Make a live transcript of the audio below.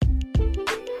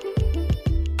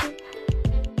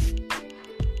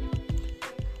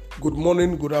Good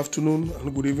morning, good afternoon,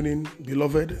 and good evening,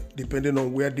 beloved, depending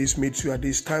on where this meets you at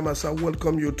this time, as I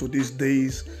welcome you to this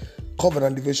day's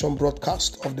Covenant Devotion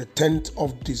broadcast of the 10th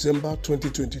of December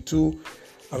 2022.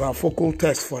 And our focal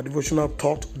text for our devotional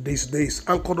thought this day is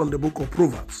anchored on the book of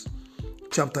Proverbs,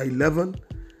 chapter 11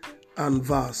 and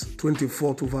verse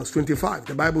 24 to verse 25.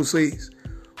 The Bible says,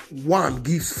 "One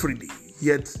gives freely,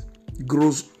 yet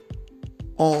grows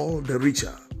all the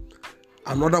richer.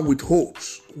 Another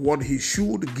withholds what he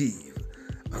should give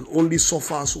and only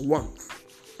suffers want.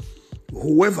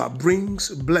 Whoever brings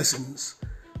blessings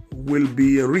will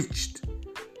be enriched,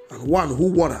 and one who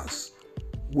waters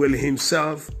will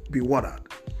himself be watered."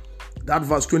 That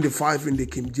verse 25 in the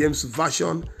King James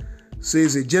Version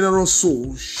says, "A generous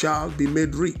soul shall be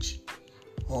made rich,"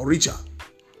 or richer,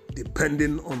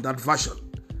 depending on that version.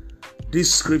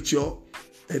 This scripture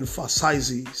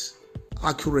emphasizes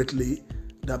accurately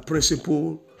the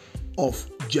principle of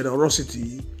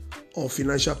generosity or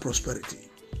financial prosperity.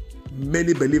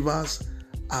 Many believers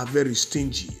are very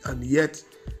stingy, and yet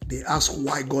they ask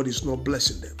why God is not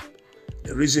blessing them.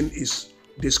 The reason is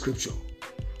this scripture.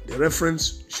 The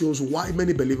reference shows why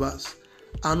many believers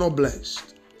are not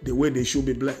blessed the way they should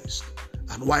be blessed,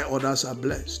 and why others are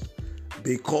blessed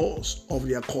because of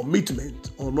their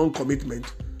commitment or non-commitment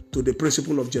to the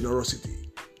principle of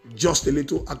generosity. Just a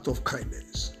little act of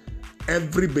kindness.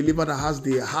 Every believer that has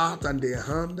their heart and their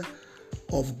hand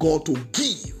of God to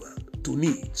give to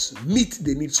needs, meet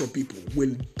the needs of people,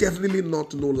 will definitely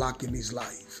not know lack in his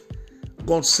life.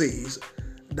 God says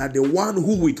that the one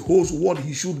who withholds what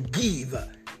he should give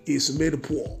is made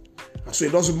poor. And so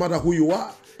it doesn't matter who you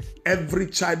are. Every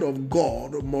child of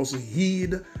God must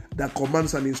heed the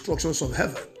commands and instructions of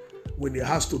heaven when it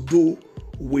has to do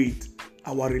with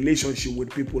our relationship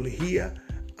with people here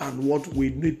and what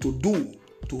we need to do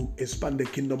to expand the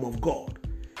kingdom of God.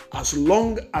 As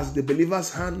long as the believer's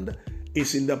hand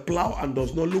is in the plow and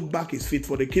does not look back, is fit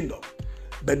for the kingdom.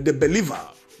 But the believer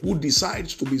who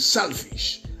decides to be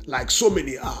selfish, like so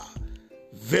many are,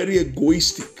 very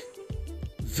egoistic,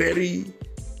 very,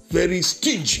 very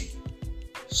stingy,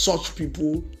 such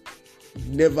people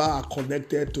never are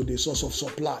connected to the source of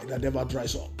supply that never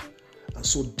dries up. And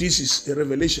so this is a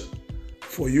revelation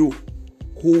for you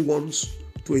who wants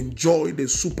to enjoy the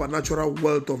supernatural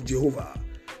wealth of Jehovah.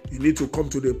 You need to come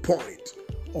to the point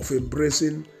of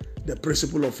embracing the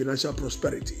principle of financial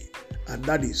prosperity, and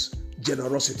that is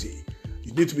generosity.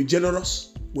 You need to be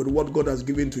generous with what God has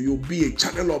given to you. Be a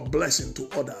channel of blessing to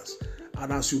others.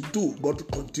 And as you do,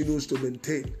 God continues to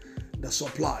maintain the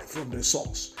supply from the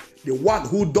source. The one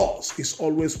who does is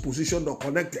always positioned or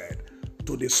connected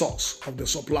to the source of the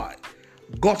supply.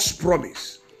 God's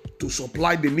promise to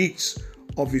supply the needs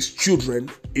of his children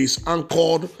is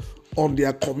anchored on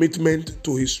their commitment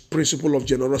to his principle of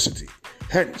generosity.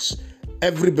 Hence,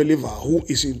 every believer who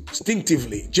is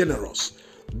instinctively generous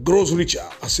grows richer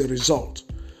as a result,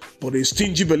 but a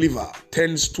stingy believer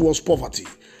tends towards poverty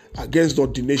against the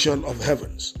ordination of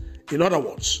heavens. In other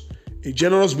words, a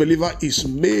generous believer is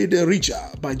made richer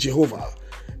by Jehovah.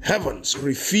 Heavens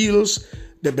reveals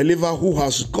the believer who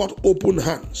has got open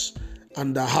hands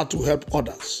and the heart to help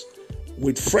others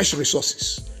with fresh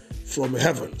resources from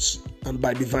heavens and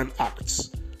by divine acts.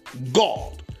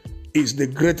 God is the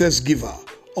greatest giver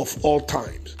of all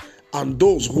times, and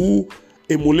those who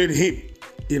emulate him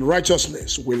in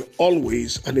righteousness will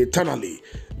always and eternally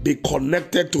be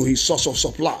connected to his source of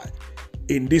supply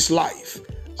in this life,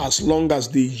 as long as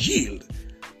they yield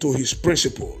to his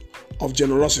principle of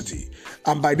generosity.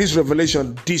 And by this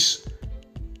revelation this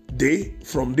day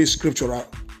from these scriptural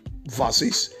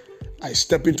verses, I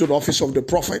step into the office of the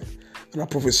prophet and I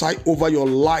prophesy over your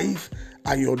life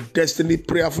and your destiny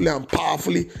prayerfully and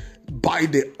powerfully by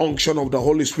the unction of the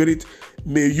Holy Spirit.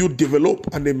 May you develop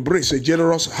and embrace a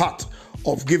generous heart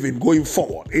of giving going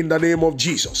forward in the name of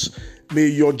Jesus. May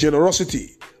your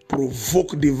generosity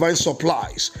provoke divine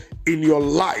supplies in your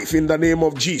life in the name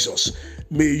of Jesus.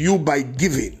 May you, by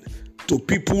giving to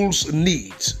people's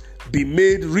needs, be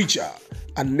made richer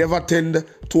and never tend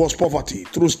towards poverty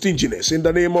through stinginess in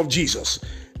the name of Jesus.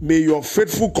 May your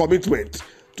faithful commitment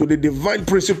to the divine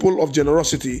principle of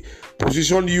generosity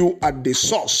position you at the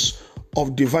source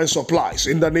of divine supplies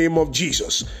in the name of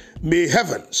Jesus. May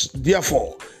heavens,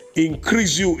 therefore,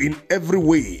 increase you in every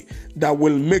way that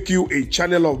will make you a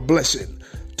channel of blessing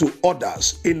to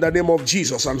others in the name of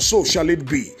Jesus. And so shall it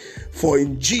be. For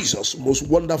in Jesus' most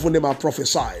wonderful name I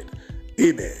prophesied.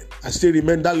 Amen. I still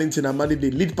remain Darlington Amani,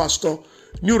 the lead pastor,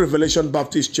 New Revelation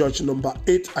Baptist Church, number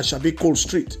 8, Ashabi Cole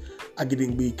Street,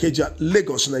 Agidingbi, Ikeja,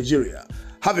 Lagos, Nigeria.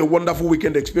 Have a wonderful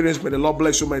weekend experience. May the Lord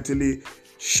bless you mightily.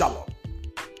 Shalom.